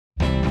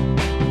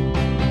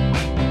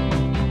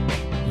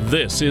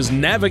This is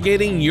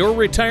Navigating Your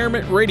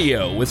Retirement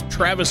Radio with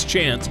Travis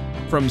Chance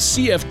from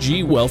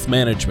CFG Wealth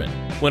Management.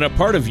 When a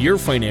part of your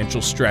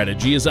financial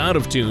strategy is out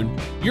of tune,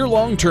 your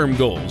long-term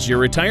goals, your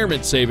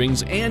retirement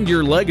savings, and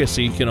your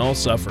legacy can all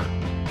suffer.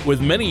 With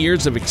many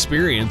years of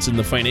experience in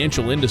the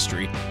financial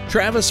industry,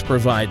 Travis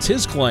provides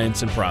his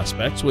clients and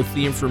prospects with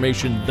the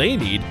information they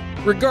need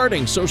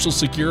regarding Social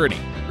Security,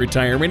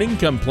 retirement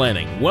income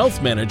planning,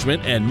 wealth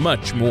management, and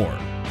much more.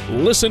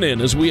 Listen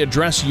in as we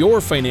address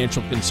your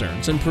financial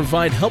concerns and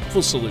provide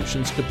helpful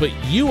solutions to put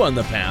you on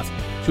the path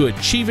to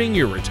achieving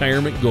your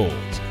retirement goals.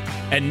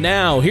 And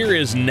now, here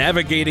is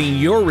Navigating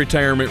Your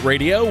Retirement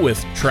Radio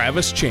with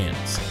Travis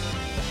Chance.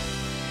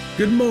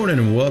 Good morning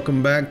and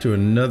welcome back to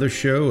another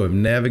show of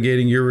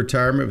Navigating Your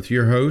Retirement with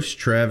your host,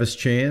 Travis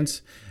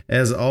Chance.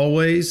 As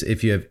always,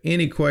 if you have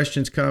any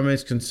questions,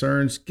 comments,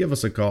 concerns, give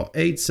us a call,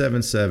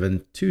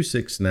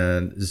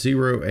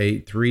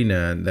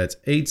 877-269-0839. That's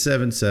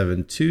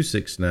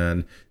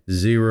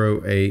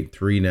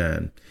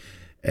 877-269-0839.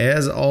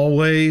 As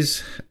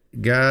always,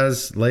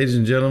 guys, ladies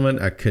and gentlemen,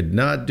 I could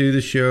not do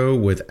the show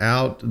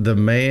without the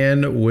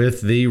man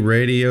with the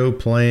radio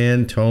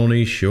plan,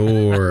 Tony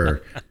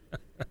Shore.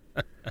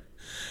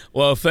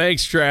 Well,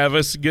 thanks,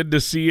 Travis. Good to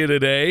see you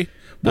today.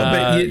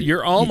 Well,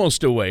 you're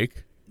almost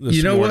awake.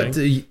 You know morning. what?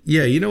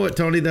 You know what,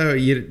 Tony. Though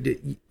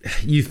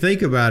you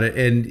think about it,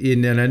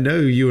 and I know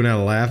you and I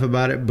laugh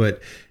about it,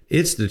 but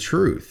it's the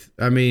truth.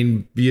 I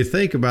mean, you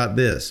think about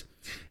this: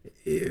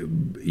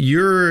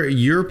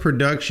 your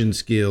production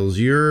skills,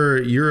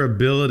 your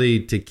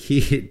ability to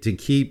keep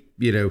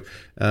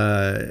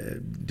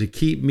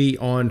me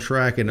on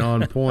track and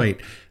on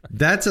point.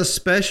 That's a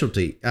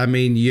specialty. I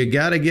mean, you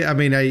got to get. I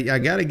mean, I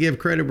got to give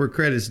credit where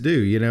credit's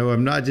due. You know,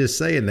 I'm not just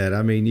saying that.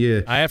 I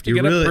mean, I have to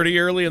get up pretty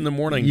early in the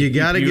morning. You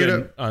got to get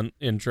up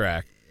in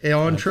track.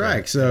 On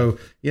track. So,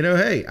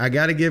 hey, I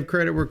got to give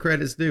credit where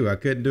credit's due. I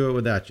couldn't do it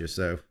without you.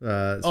 So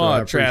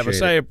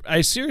Travis,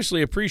 I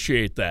seriously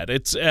appreciate that.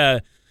 It's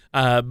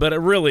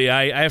but really,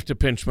 I have to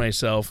pinch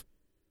myself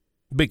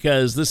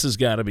because this has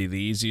got to be the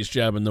easiest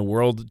job in the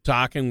world.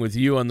 Talking with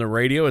you on the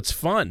radio, it's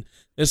fun.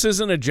 This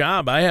isn't a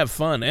job. I have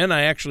fun, and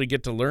I actually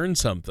get to learn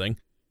something.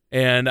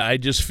 And I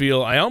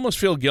almost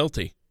feel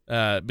guilty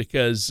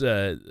because,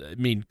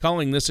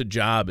 calling this a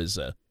job is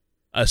a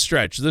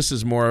stretch. This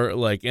is more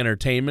like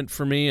entertainment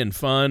for me and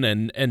fun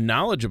and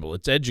knowledgeable.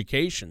 It's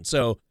education.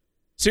 So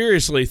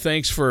seriously,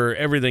 thanks for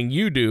everything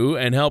you do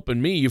and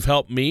helping me. You've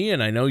helped me,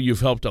 and I know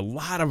you've helped a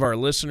lot of our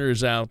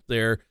listeners out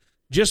there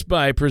just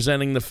by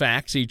presenting the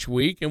facts each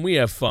week, and we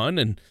have fun,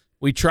 and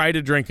we try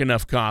to drink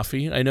enough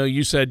coffee. I know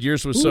you said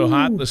yours was so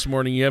hot this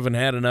morning you haven't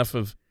had enough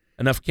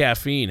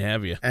caffeine,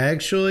 have you?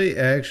 Actually,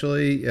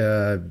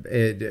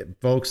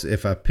 folks,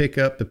 if I pick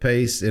up the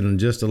pace in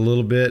just a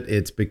little bit,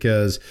 it's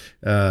because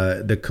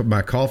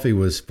my coffee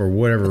was, for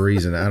whatever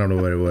reason, I don't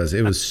know what it was.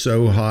 It was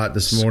so hot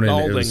this morning.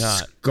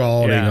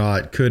 Scalding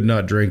hot. Could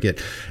not drink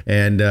it.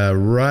 And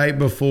right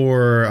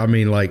before,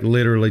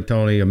 literally,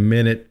 Tony,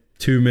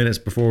 2 minutes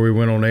before we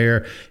went on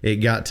air, it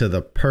got to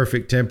the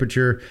perfect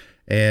temperature.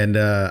 And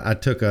I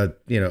took a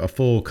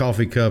full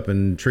coffee cup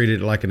and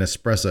treated it like an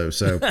espresso.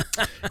 So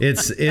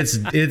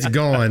it's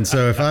gone.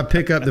 So if I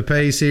pick up the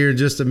pace here in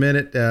just a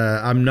minute,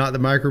 I'm not the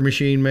Micro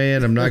Machine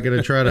man. I'm not going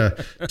to try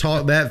to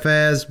talk that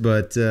fast.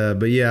 But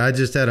yeah, I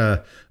just had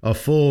a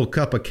full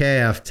cup of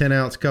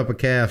 10-ounce cup of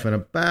calf in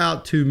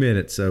about 2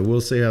 minutes. So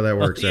we'll see how that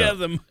works out. Yeah,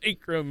 the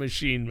Micro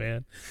Machine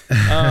man.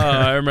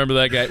 I remember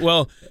that guy.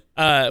 Well,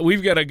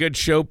 we've got a good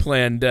show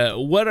planned.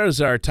 What is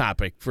our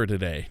topic for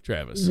today,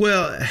 Travis?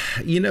 Well,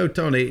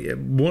 Tony,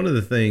 one of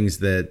the things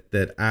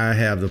that I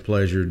have the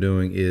pleasure of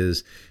doing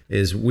is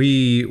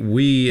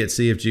we at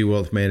CFG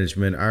Wealth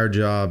Management, our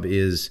job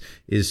is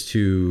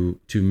to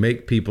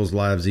make people's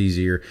lives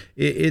easier.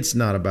 It's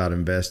not about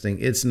investing.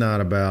 It's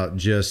not about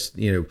just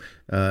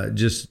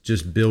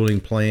building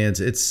plans.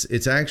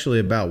 It's actually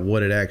about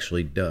what it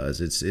actually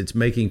does. It's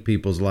making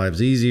people's lives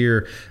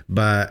easier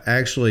by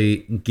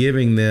actually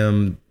giving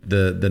them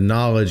the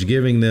knowledge,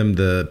 giving them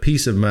the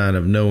peace of mind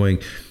of knowing,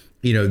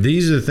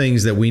 these are the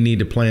things that we need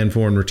to plan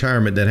for in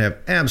retirement that have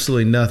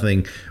absolutely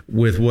nothing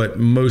with what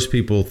most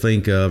people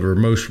think of, or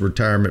most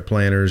retirement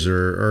planners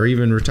or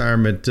even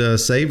retirement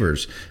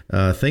savers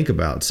think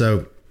about.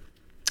 So,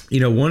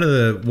 one of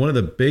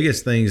the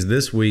biggest things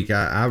this week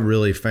I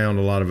really found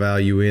a lot of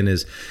value in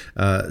is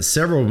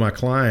several of my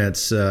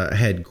clients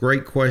had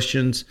great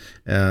questions.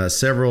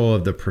 Several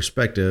of the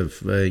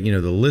prospective,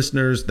 the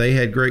listeners, they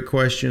had great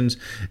questions.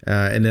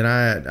 And then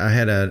I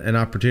had an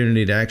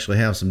opportunity to actually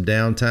have some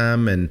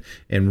downtime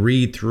and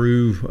read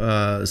through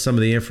some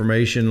of the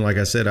information. Like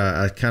I said,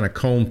 I kind of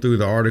combed through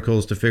the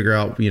articles to figure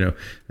out, I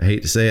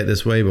hate to say it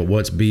this way, but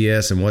what's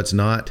BS and what's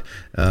not.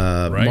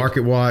 Right.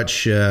 Market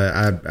Watch,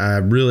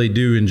 I really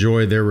do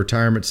enjoy their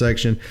retirement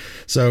section.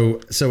 So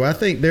I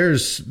think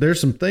there's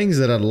some things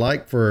that I'd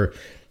like for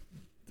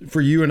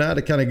you and I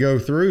to kind of go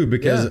through,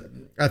 because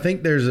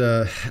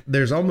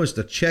there's almost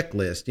a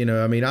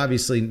checklist. I mean,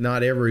 obviously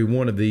not every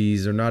one of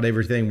these or not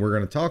everything we're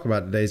going to talk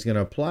about today is going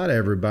to apply to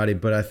everybody,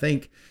 but I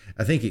think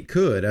it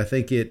could. I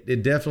think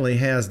it definitely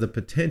has the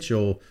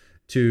potential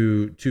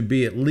to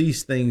be at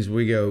least things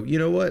we go, you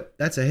know what,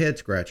 that's a head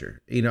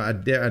scratcher.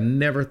 I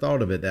never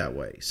thought of it that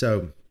way.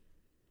 So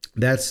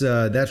that's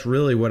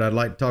really what I'd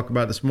like to talk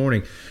about this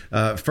morning.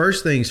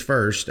 First things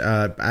first,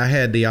 I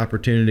had the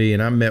opportunity,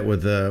 and I met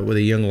with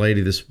a young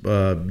lady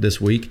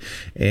this week,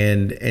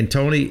 and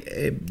Tony,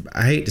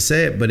 I hate to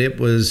say it, but it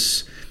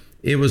was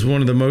one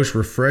of the most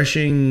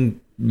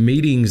refreshing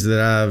meetings that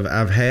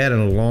I've had in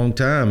a long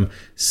time,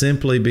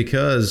 simply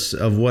because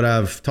of what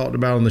I've talked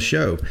about on the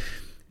show.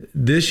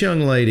 This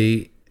young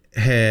lady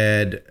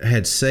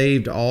had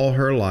saved all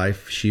her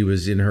life. She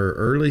was in her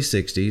early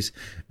 60s.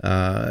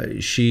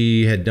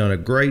 She had done a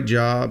great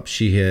job.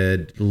 She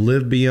had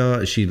lived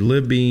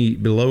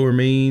below her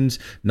means,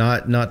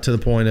 not to the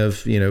point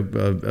of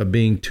of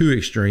being too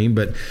extreme,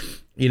 but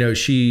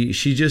she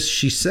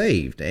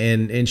saved,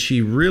 and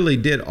she really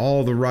did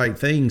all the right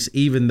things,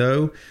 even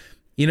though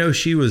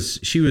she was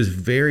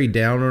very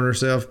down on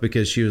herself,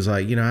 because she was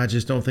like, I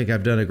just don't think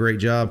I've done a great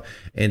job.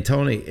 And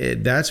Tony,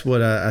 that's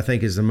what I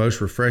think is the most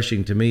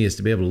refreshing to me, is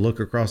to be able to look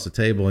across the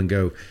table and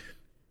go,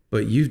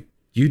 but you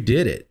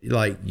did it.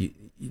 Like,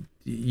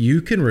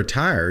 you can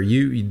retire.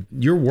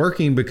 You're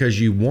working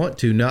because you want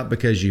to, not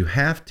because you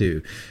have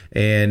to.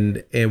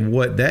 And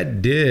what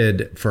that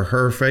did for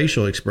her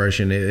facial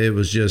expression, it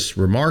was just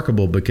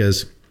remarkable,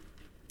 because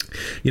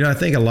I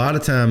think a lot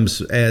of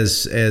times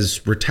as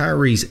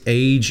retirees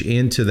age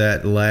into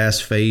that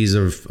last phase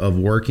of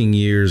working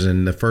years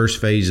and the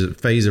first phase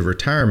of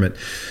retirement,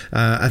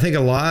 I think a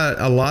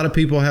lot of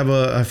people have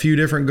a few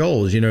different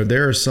goals.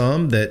 There are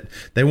some that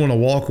they want to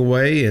walk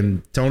away,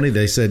 and Tony,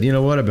 they said, you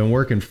know what, I've been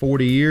working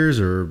 40 years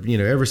or,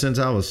 ever since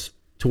I was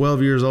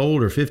 12 years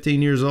old or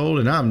 15 years old,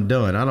 and I'm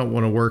done. I don't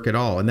want to work at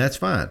all. And that's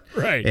fine.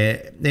 Right.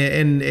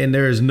 And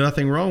there is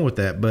nothing wrong with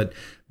that.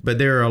 But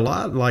there are a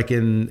lot, like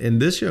in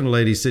this young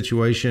lady's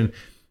situation,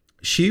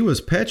 she was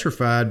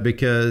petrified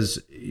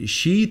because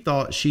she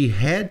thought she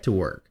had to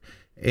work.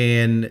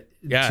 And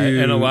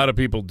and a lot of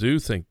people do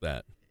think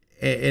that.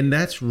 And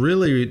that's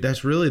really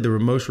the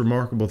most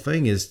remarkable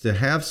thing, is to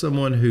have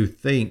someone who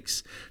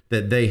thinks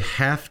that they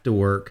have to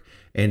work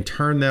and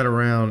turn that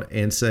around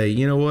and say,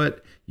 you know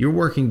what, you're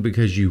working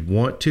because you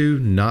want to,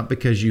 not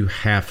because you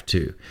have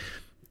to.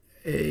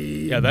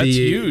 Yeah, that's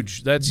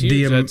huge. That's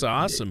huge. That's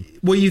awesome.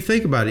 Well, you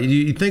think about it.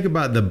 You think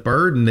about the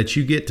burden that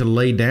you get to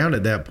lay down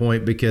at that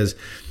point, because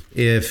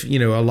if,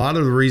 a lot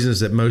of the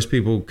reasons that most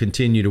people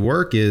continue to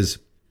work is,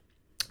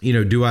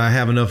 do I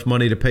have enough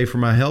money to pay for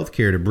my health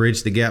care to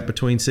bridge the gap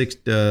between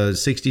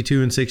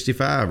 62 and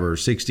 65 or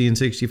 60 and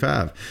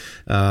 65?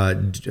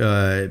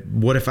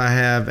 What if I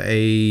have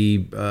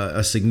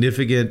a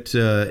significant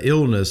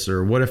illness,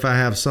 or what if I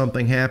have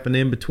something happen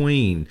in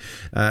between?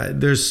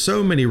 There's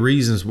so many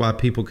reasons why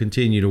people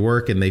continue to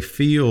work, and they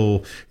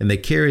feel and they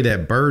carry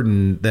that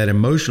burden, that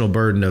emotional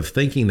burden of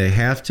thinking they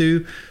have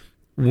to,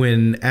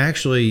 when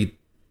actually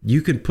you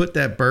can put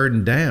that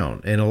burden down.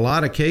 In a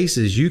lot of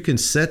cases, you can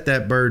set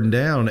that burden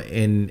down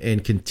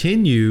and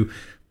continue,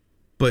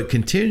 but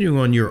continuing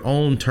on your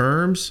own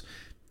terms.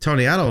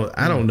 Tony, I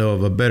don't know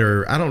of a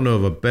better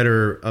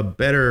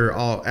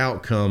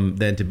outcome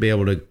than to be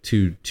able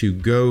to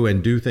go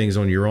and do things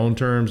on your own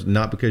terms,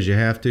 not because you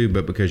have to,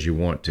 but because you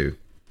want to.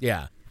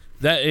 Yeah.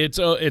 That it's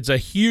a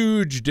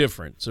huge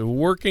difference. So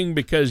working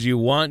because you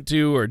want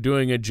to, or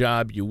doing a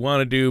job you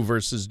want to do,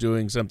 versus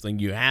doing something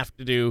you have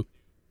to do.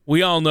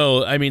 We all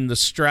know, the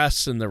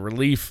stress and the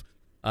relief,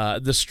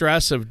 the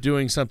stress of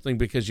doing something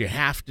because you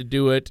have to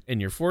do it and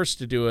you're forced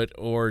to do it,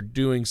 or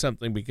doing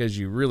something because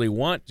you really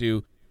want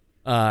to,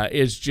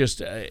 is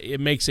just, it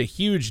makes a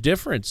huge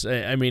difference.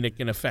 It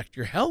can affect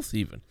your health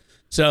even.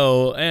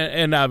 So,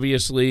 and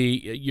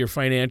obviously your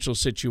financial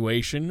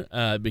situation,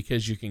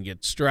 because you can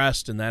get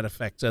stressed and that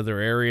affects other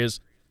areas.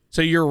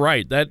 So you're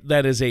right.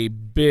 That is a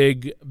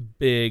big,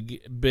 big,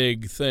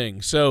 big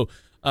thing. So,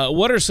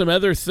 what are some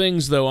other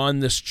things, though, on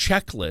this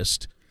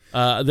checklist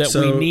that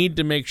we need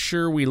to make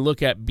sure we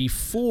look at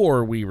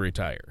before we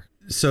retire?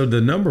 So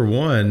the number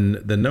one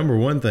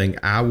thing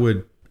I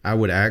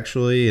would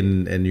actually,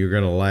 and you're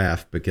going to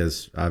laugh,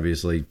 because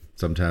obviously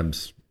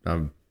sometimes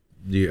I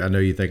know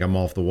you think I'm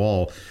off the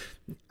wall.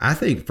 I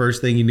think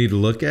first thing you need to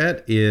look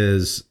at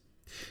is,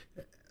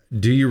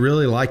 do you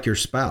really like your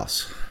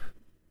spouse?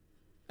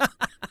 I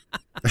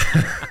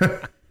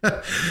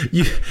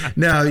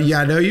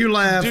know you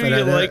laugh. Do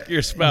you like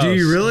your spouse? Do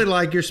you really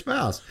like your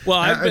spouse? Well,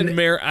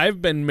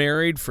 I've been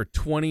married for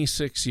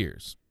 26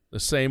 years. The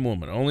same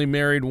woman, only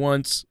married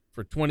once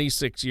for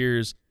 26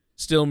 years,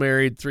 still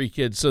married, 3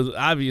 kids. So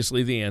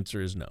obviously the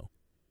answer is no.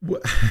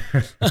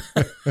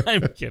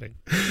 I'm kidding.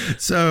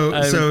 So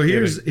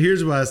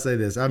here's why I say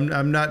this.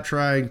 I'm not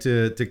trying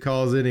to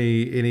cause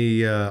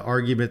any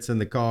arguments in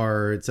the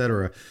car,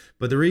 etc.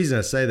 But the reason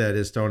I say that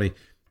is, Tony,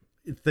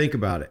 think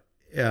about it.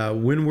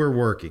 when we're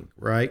working,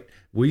 right,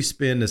 we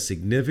spend a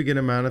significant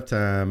amount of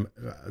time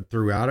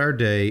throughout our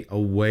day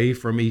away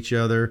from each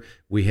other.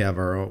 We have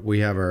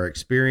our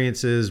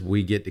experiences.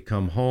 We get to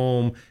come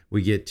home.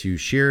 We get to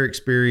share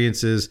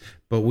experiences,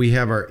 but we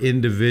have our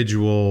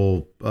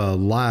individual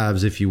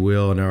lives, if you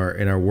will, in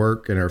our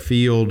work, in our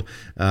field.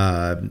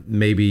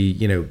 Maybe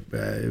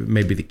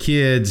the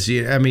kids.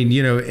 I mean,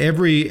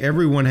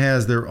 everyone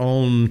has their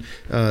own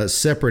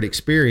separate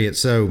experience.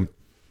 So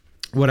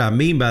what I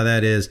mean by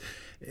that is,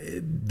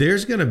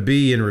 there's going to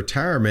be in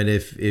retirement,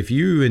 if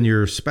you and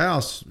your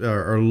spouse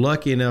are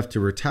lucky enough to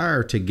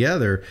retire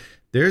together,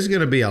 there's going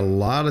to be a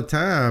lot of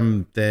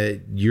time that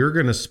you're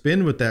going to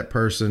spend with that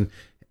person,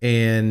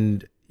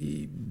 and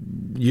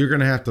you're going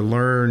to have to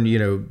learn,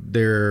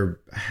 their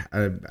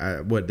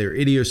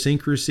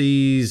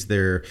idiosyncrasies,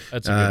 their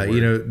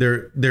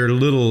their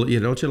little,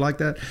 don't you like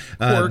that?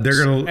 Quirks,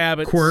 they're going to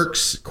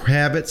habits.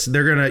 habits.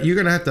 You're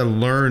going to have to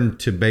learn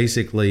to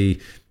basically,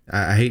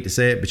 I hate to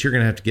say it, but you're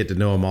going to have to get to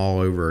know them all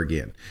over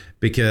again,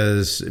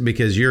 because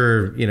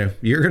you're going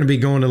to be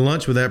going to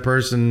lunch with that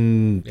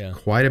person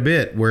quite a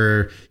bit,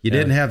 where you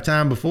didn't have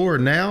time before.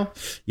 Now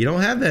you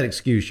don't have that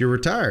excuse. You're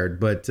retired.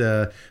 But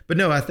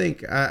no, I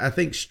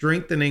think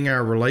strengthening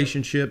our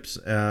relationships,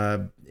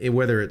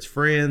 whether it's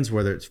friends,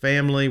 whether it's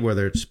family,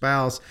 whether it's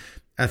spouse,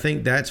 I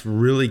think that's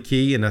really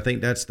key. And I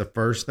think that's the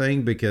first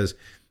thing, because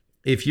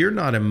if you're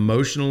not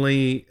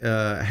emotionally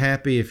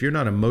happy, if you're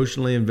not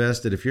emotionally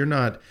invested, if you're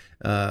not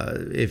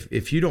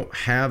if you don't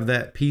have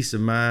that peace of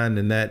mind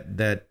and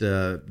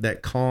that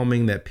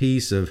calming, that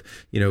peace of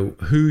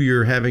who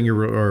you're having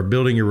or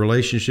building your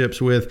relationships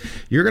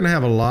with, you're going to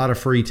have a lot of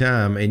free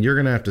time, and you're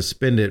going to have to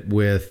spend it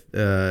with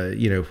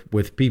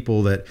with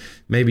people that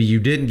maybe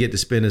you didn't get to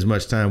spend as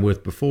much time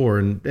with before,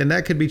 and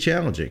that could be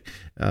challenging.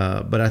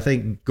 But I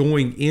think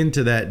going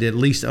into that, at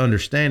least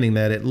understanding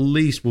that, at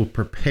least will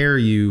prepare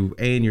you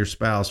and your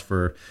spouse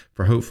for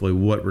hopefully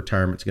what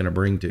retirement's going to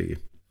bring to you.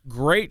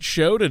 Great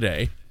show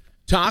today,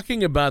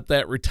 talking about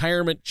that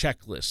retirement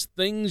checklist,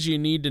 things you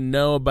need to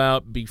know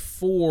about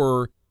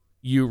before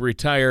you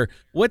retire.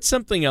 What's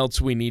something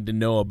else we need to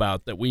know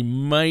about that we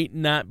might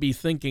not be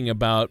thinking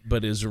about,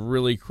 but is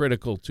really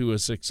critical to a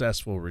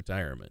successful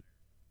retirement?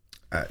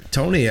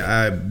 Tony,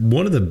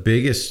 one of the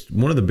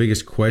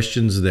biggest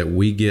questions that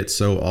we get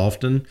so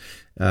often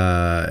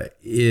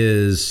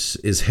is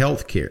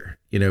healthcare.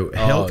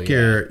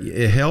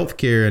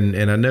 Healthcare,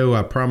 and I know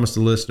I promised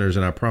the listeners,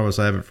 and I promise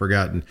I haven't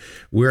forgotten,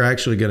 we're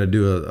actually going to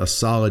do a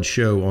solid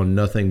show on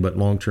nothing but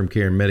long-term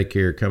care and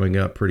Medicare coming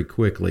up pretty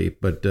quickly,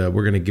 but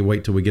we're going to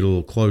wait till we get a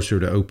little closer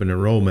to open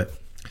enrollment.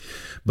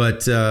 But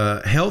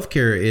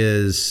healthcare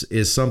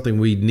is something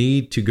we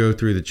need to go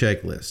through the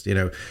checklist.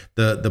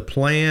 The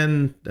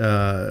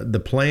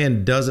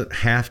plan doesn't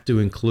have to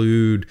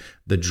include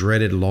the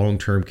dreaded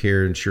long-term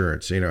care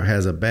insurance.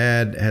 Has a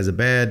bad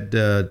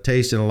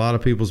taste in a lot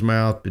of people's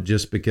mouth, but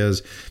just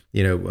because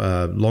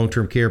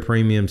long-term care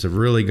premiums have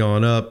really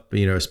gone up,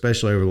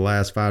 especially over the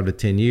last 5 to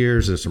 10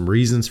 years. There's some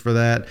reasons for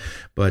that,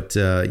 but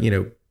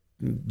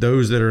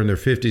those that are in their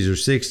 50s or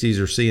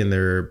 60s are seeing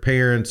their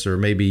parents or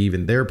maybe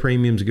even their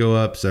premiums go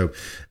up. So,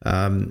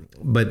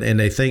 and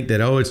they think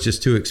that, it's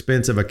just too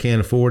expensive, I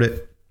can't afford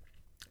it.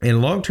 And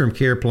long-term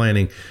care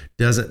planning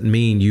doesn't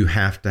mean you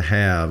have to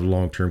have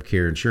long-term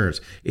care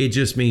insurance. It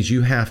just means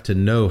you have to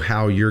know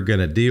how you're going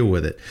to deal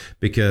with it,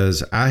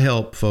 because I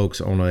help folks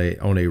on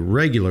a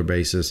regular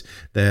basis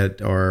that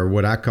are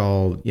what I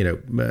call,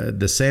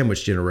 the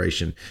sandwich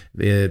generation.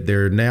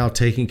 They're now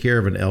taking care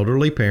of an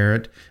elderly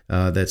parent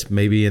that's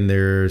maybe in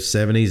their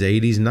 70s,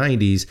 80s,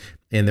 90s,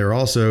 and they're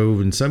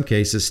also, in some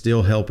cases,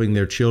 still helping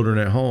their children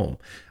at home.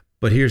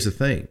 But here's the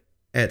thing.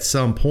 At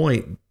some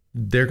point,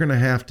 they're going to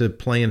have to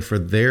plan for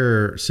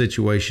their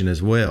situation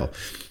as well.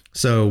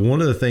 So one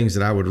of the things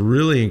that I would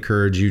really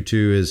encourage you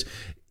to is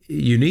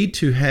you need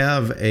to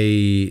have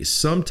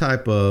some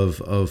type of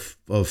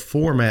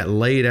format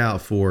laid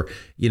out for,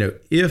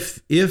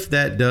 if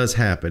that does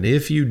happen,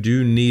 if you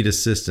do need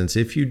assistance,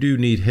 if you do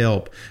need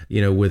help,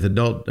 with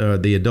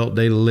the adult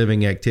daily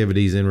living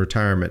activities in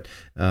retirement,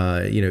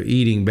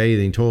 eating,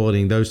 bathing,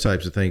 toileting, those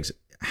types of things.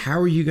 How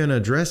are you going to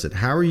address it?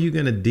 How are you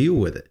going to deal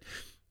with it?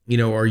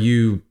 Are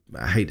you,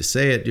 I hate to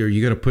say it, are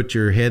you going to put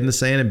your head in the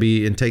sand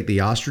and take the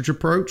ostrich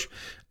approach?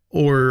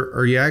 Or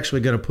are you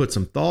actually going to put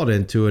some thought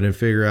into it and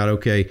figure out,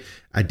 okay,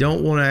 I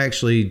don't want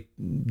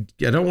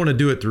to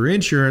do it through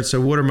insurance. So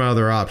what are my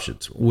other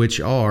options? Which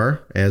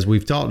are, as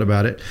we've talked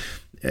about it,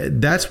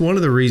 that's one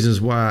of the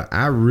reasons why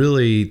I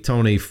really,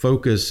 Tony,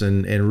 focus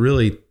and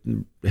really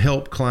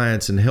help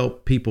clients and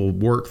help people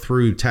work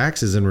through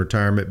taxes in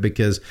retirement,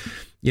 because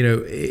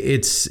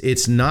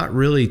it's not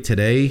really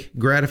today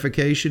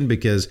gratification,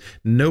 because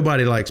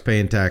nobody likes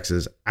paying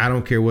taxes. I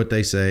don't care what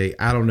they say.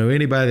 I don't know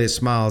anybody that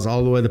smiles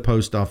all the way to the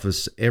post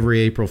office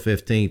every April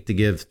 15th to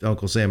give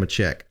Uncle Sam a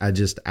check. I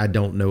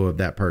don't know of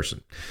that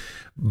person.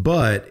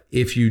 But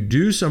if you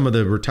do some of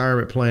the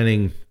retirement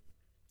planning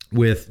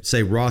with,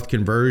 say, Roth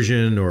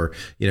conversion, or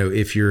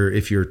if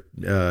you're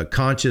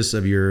conscious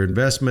of your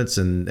investments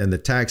and the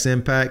tax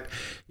impact,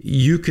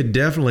 you could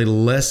definitely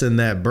lessen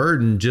that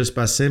burden just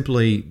by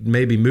simply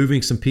maybe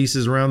moving some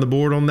pieces around the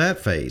board on that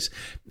phase.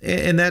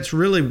 And that's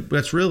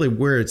really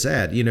where it's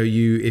at.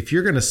 If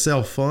you're going to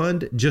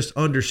self-fund, just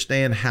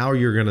understand how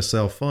you're going to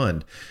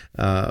self-fund.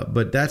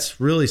 But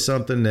that's really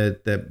something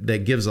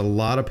that gives a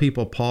lot of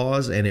people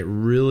pause, and it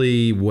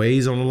really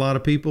weighs on a lot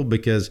of people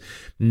because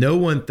no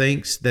one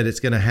thinks that it's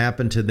going to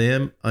happen to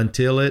them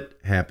until it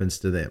happens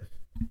to them.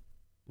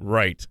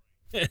 Right.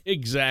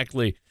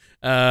 Exactly.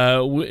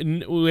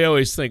 We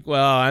always think,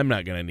 well, I'm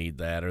not going to need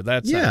that, or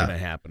that's not going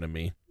to happen to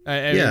me.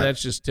 I mean,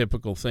 that's just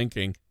typical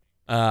thinking.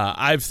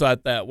 I've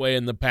thought that way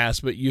in the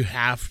past, but you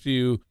have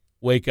to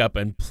wake up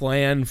and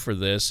plan for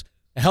this.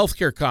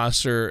 Healthcare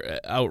costs are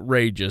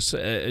outrageous,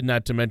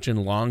 not to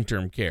mention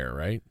long-term care,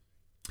 right?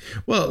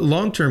 Well,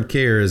 long-term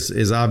care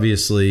is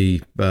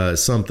obviously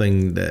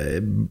something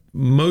that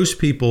most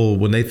people,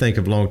 when they think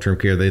of long-term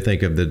care, they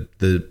think of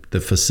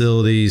the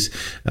facilities,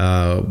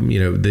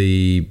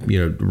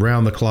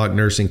 round-the-clock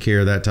nursing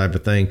care, that type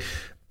of thing.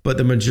 But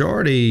the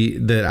majority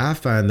of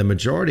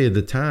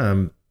the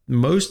time,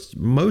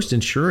 most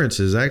insurance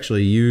is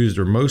actually used,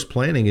 or most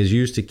planning is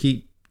used to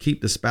keep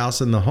the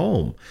spouse in the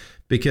home,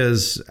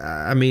 because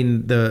I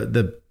mean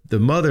the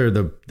mother,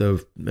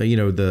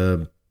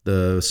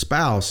 the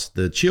spouse,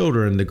 the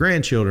children, the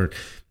grandchildren,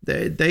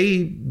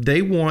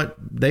 they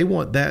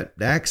want that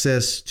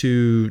access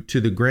to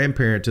the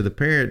grandparent, to the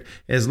parent,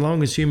 as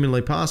long as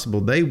humanly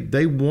possible.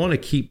 They want to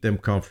keep them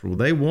comfortable.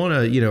 They want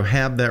to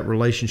have that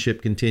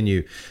relationship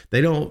continue. They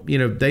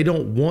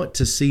don't want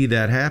to see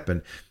that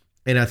happen.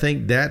 And I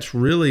think that's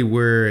really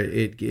where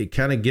it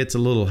kind of gets a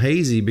little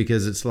hazy,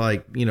 because it's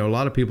like, a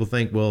lot of people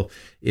think, well,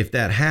 if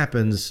that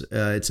happens,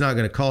 it's not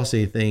going to cost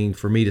anything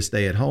for me to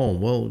stay at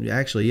home. Well,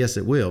 actually, yes,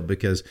 it will,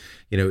 because,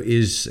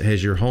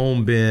 has your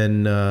home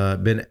been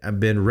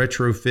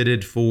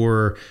retrofitted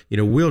for,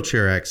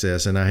 wheelchair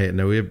access? And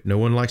no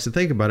one likes to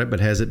think about it, but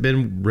has it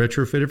been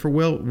retrofitted for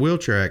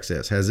wheelchair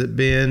access? Has it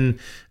been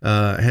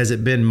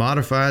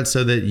modified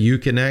so that you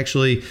can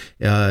actually,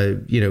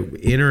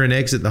 enter and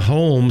exit the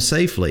home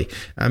safely?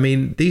 I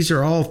mean, these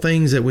are all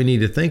things that we need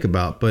to think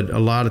about, but a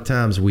lot of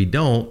times we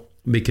don't,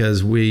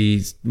 because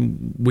we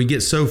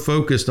get so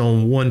focused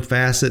on one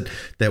facet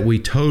that we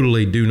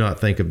totally do not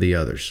think of the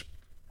others.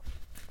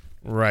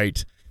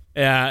 Right.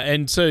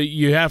 And so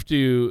you have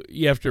to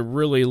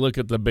really look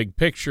at the big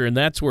picture, and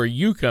that's where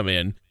you come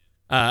in,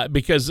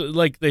 because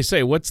like they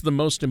say, what's the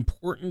most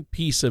important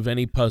piece of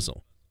any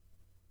puzzle?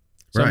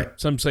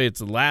 Some say it's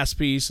the last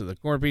piece or the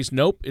corner piece.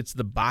 Nope, it's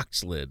the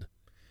box lid,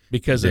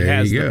 because it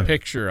has the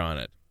picture on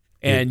it.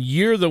 And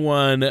you're the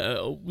one,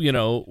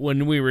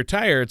 when we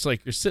retire, it's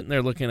like you're sitting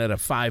there looking at a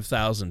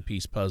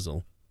 5,000-piece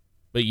puzzle,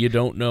 but you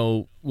don't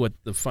know what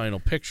the final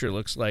picture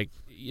looks like.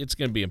 It's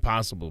going to be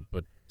impossible to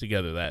put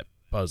together that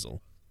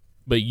puzzle.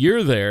 But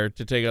you're there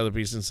to take other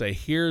pieces and say,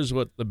 here's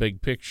what the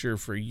big picture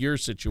for your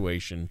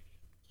situation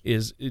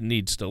it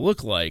needs to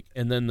look like.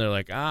 And then they're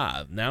like,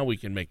 now we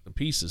can make the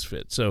pieces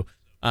fit. So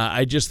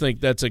I just think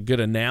that's a good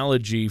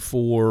analogy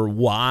for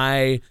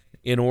why,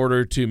 in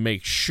order to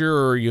make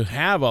sure you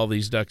have all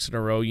these ducks in a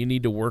row, you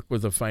need to work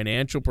with a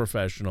financial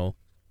professional,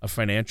 a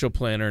financial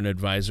planner, and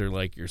advisor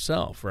like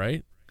yourself,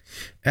 right?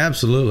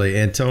 Absolutely.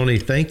 And Tony,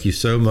 thank you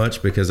so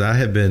much, because I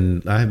have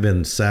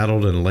been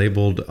saddled and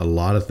labeled a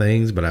lot of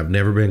things, but I've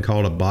never been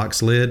called a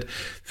box lid.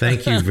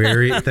 Thank you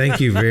very,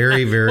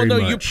 very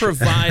much. You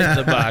provide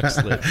the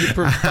box lid. You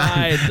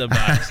provide the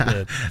box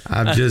lid.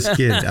 I'm just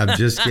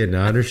kidding.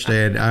 I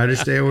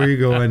understand where you're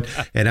going,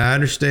 and I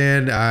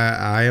understand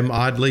I am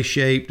oddly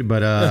shaped,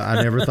 but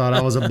I never thought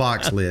I was a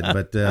box lid.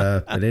 But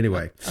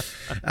anyway,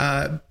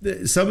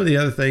 some of the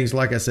other things,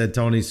 like I said,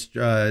 Tony's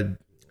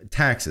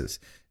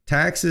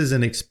taxes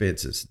and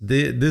expenses.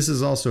 This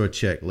is also a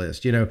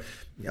checklist.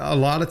 A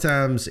lot of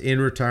times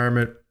in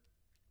retirement,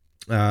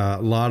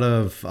 a lot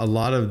of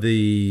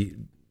the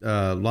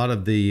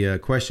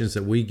questions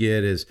that we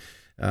get is,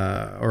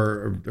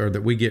 or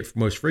that we get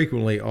most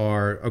frequently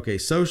are, okay,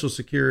 Social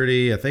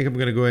Security, I think I'm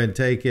going to go ahead and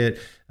take it.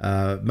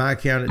 My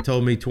accountant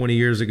told me 20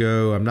 years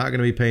ago, I'm not going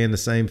to be paying the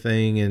same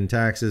thing in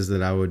taxes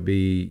that I would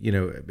be,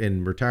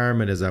 in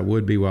retirement as I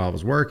would be while I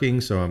was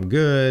working. So I'm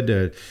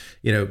good.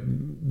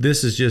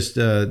 This is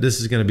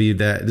going to be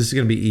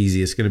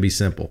easy. It's going to be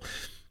simple.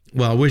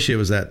 Well, I wish it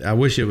was that. I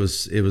wish it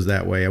was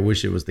that way. I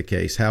wish it was the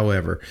case.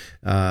 However,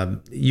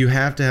 you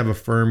have to have a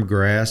firm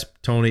grasp,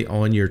 Tony,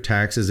 on your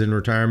taxes in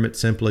retirement,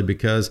 simply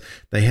because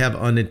they have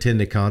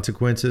unintended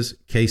consequences.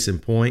 Case in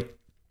point,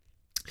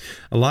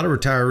 a lot of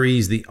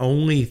retirees, the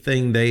only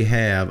thing they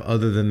have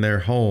other than their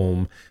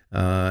home,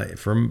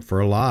 for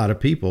a lot of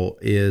people,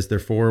 is their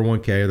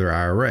 401k or their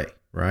IRA,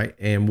 right?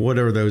 And what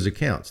are those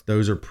accounts?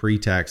 Those are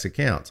pre-tax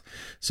accounts.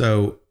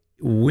 So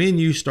when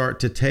you start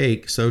to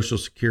take Social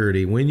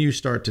Security, when you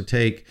start to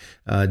take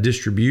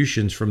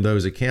distributions from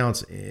those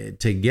accounts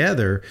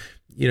together,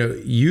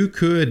 you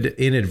could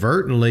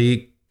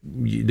inadvertently,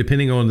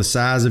 depending on the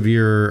size of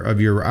your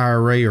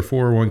IRA or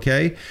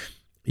 401k,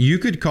 you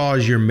could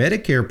cause your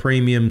Medicare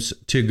premiums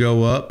to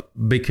go up,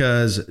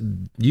 because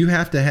you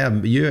have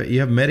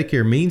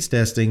Medicare means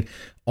testing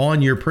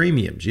on your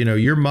premiums.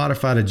 Your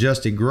modified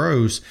adjusted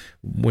gross,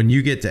 when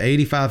you get to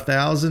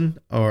 85,000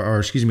 or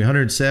excuse me,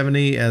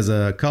 170 as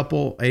a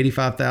couple,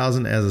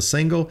 85,000 as a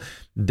single,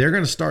 they're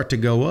going to start to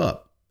go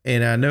up.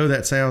 And I know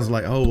that sounds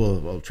like, oh,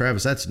 well,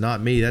 Travis, that's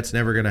not me. That's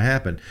never going to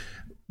happen.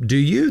 Do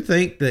you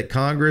think that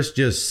Congress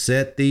just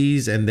set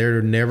these and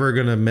they're never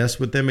going to mess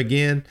with them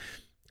again?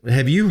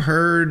 Have you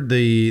heard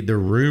the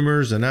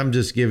rumors? And I'm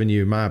just giving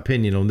you my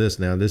opinion on this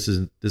now. This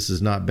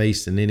is not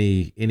based in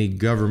any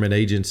government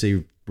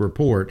agency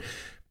report.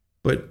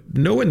 But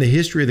knowing the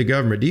history of the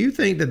government, do you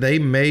think that they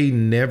may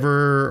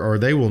never, or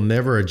they will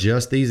never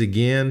adjust these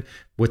again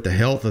with the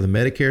health of the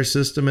Medicare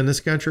system in this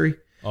country?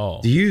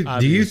 Oh, do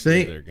you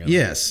think,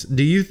 yes,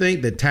 do you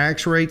think that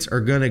tax rates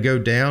are going to go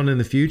down in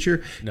the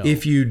future? No.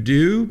 If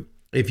you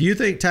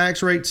think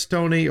tax rates,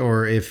 Tony,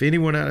 or if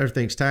anyone out there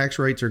thinks tax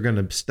rates are going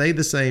to stay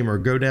the same or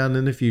go down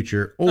in the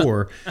future,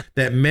 or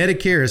that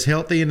Medicare is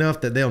healthy enough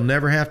that they'll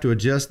never have to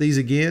adjust these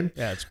again.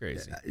 Yeah, it's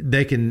crazy.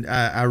 They can,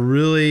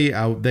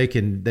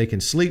 they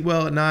can sleep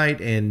well at night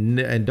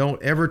and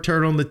don't ever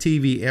turn on the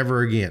TV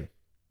ever again.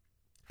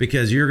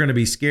 Because you're going to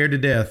be scared to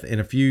death in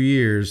a few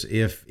years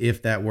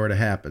if that were to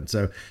happen.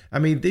 So, I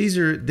mean, these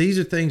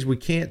are things we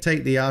can't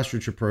take the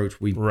ostrich approach.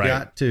 We've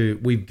got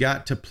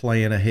to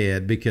plan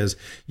ahead because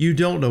you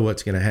don't know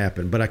what's going to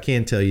happen. But I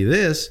can tell you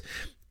this: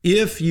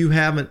 if you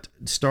haven't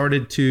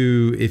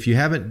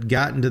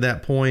gotten to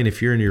that point,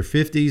 if you're in your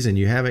 50s and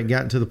you haven't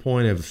gotten to the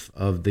point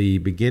of the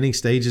beginning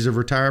stages of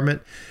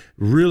retirement,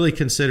 really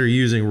consider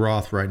using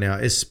Roth right now,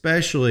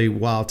 especially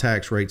while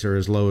tax rates are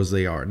as low as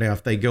they are. Now,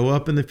 if they go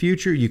up in the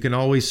future, you can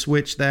always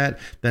switch that.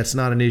 That's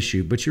not an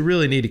issue, but you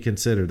really need to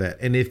consider that.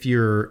 And if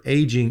you're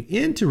aging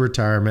into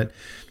retirement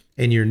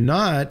and you're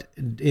not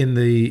in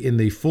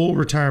the full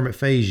retirement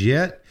phase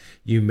yet,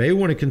 you may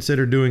want to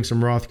consider doing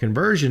some Roth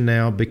conversion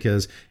now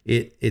because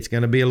it's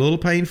going to be a little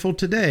painful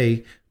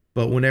today.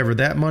 But whenever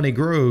that money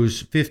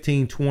grows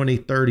 15, 20,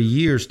 30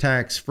 years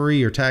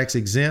tax-free or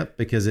tax-exempt,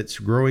 because it's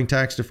growing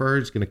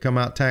tax-deferred, it's going to come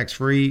out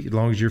tax-free as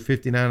long as you're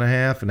 59 and a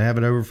half and have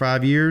it over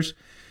 5 years,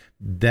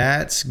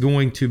 that's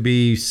going to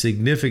be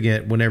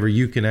significant whenever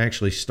you can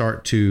actually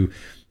start to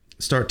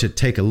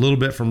take a little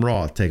bit from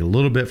Roth, take a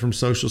little bit from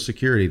Social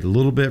Security, a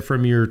little bit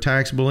from your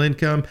taxable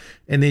income,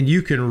 and then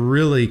you can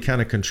really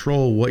kind of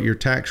control what your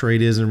tax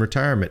rate is in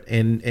retirement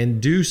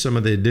and do some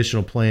of the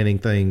additional planning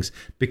things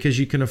because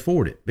you can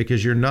afford it,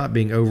 because you're not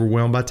being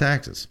overwhelmed by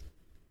taxes.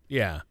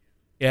 Yeah.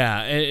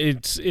 Yeah,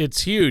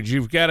 it's huge.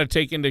 You've got to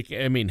take into,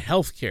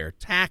 healthcare,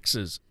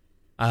 taxes.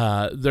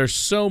 There's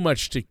so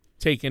much to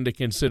take into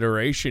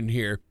consideration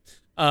here.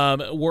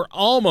 We're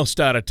almost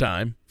out of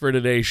time for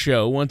today's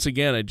show. Once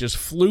again, it just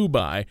flew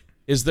by.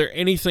 Is there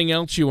anything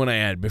else you want to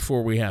add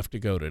before we have to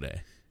go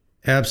today?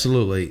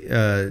 Absolutely.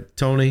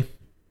 Tony,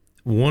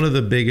 one of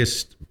the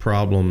biggest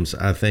problems,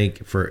 I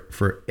think,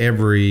 for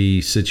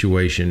every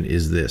situation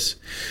is this.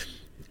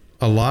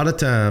 A lot of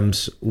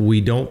times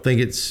we don't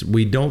think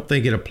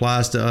it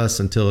applies to us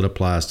until it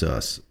applies to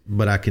us.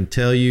 But I can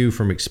tell you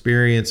from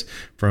experience,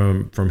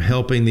 from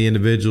helping the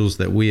individuals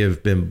that we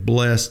have been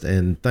blessed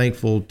and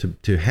thankful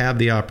to have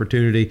the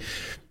opportunity,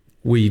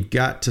 we've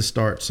got to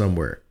start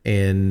somewhere.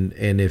 And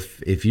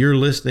if you're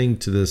listening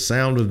to the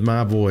sound of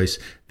my voice,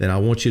 then I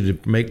want you to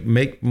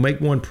make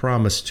one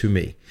promise to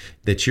me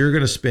that you're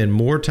going to spend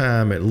more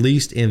time, at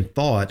least in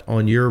thought,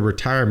 on your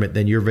retirement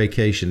than your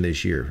vacation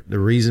this year. The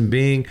reason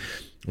being,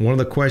 one of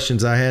the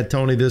questions I had,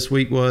 Tony, this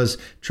week was,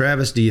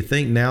 Travis, do you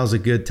think now's a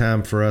good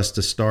time for us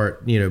to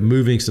start,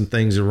 moving some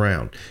things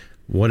around?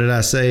 What did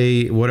I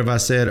say? What have I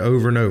said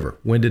over and over?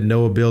 When did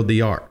Noah build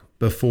the ark?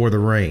 Before the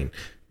rain.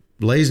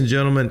 Ladies and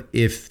gentlemen,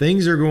 if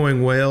things are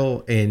going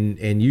well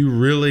and you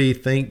really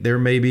think there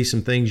may be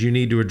some things you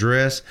need to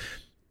address,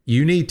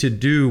 you need to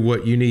do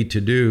what you need to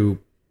do,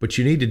 but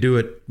you need to do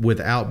it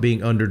without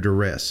being under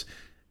duress.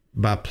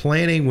 By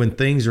planning when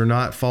things are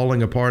not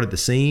falling apart at the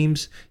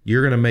seams,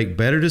 you're going to make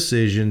better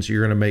decisions,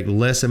 you're going to make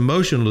less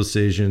emotional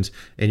decisions,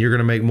 and you're going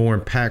to make more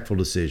impactful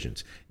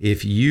decisions.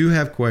 If you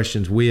have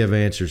questions, we have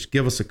answers.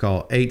 Give us a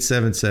call,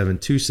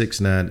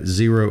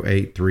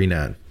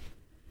 877-269-0839.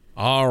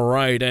 All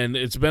right, and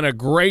it's been a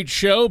great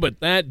show, but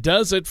that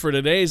does it for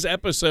today's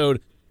episode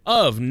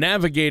of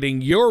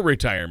Navigating Your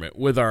Retirement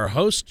with our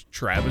host,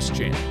 Travis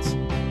Chance.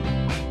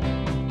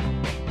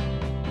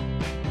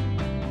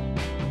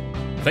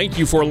 Thank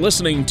you for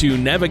listening to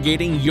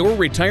Navigating Your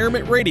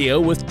Retirement Radio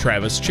with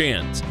Travis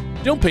Chance.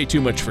 Don't pay too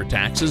much for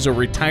taxes or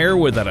retire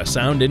without a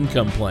sound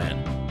income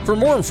plan. For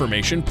more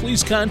information,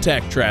 please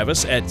contact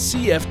Travis at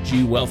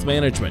CFG Wealth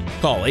Management.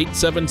 Call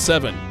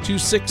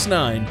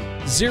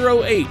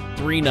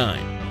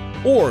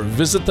 877-269-0839 or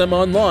visit them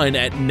online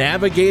at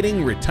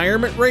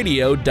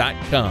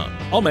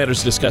navigatingretirementradio.com. All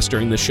matters discussed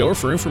during this show are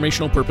for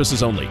informational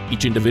purposes only.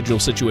 Each individual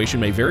situation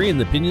may vary, and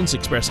the opinions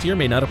expressed here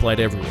may not apply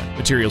to everyone.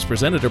 Materials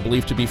presented are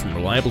believed to be from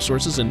reliable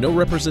sources, and no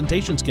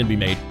representations can be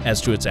made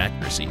as to its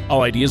accuracy.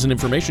 All ideas and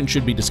information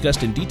should be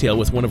discussed in detail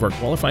with one of our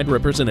qualified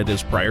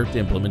representatives prior to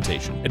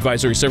implementation.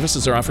 Advisory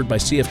services are offered by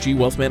CFG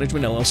Wealth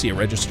Management, LLC, a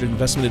registered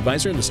investment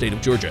advisor in the state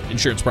of Georgia.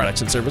 Insurance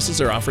products and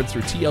services are offered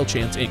through TL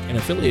Chance, Inc., an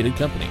affiliated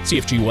company.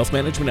 CFG Wealth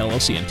Management,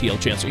 LLC, and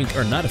TL Chance, Inc.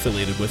 are not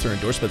affiliated with or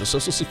endorsed by the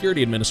Social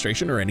Security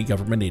Administration or any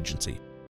government agency.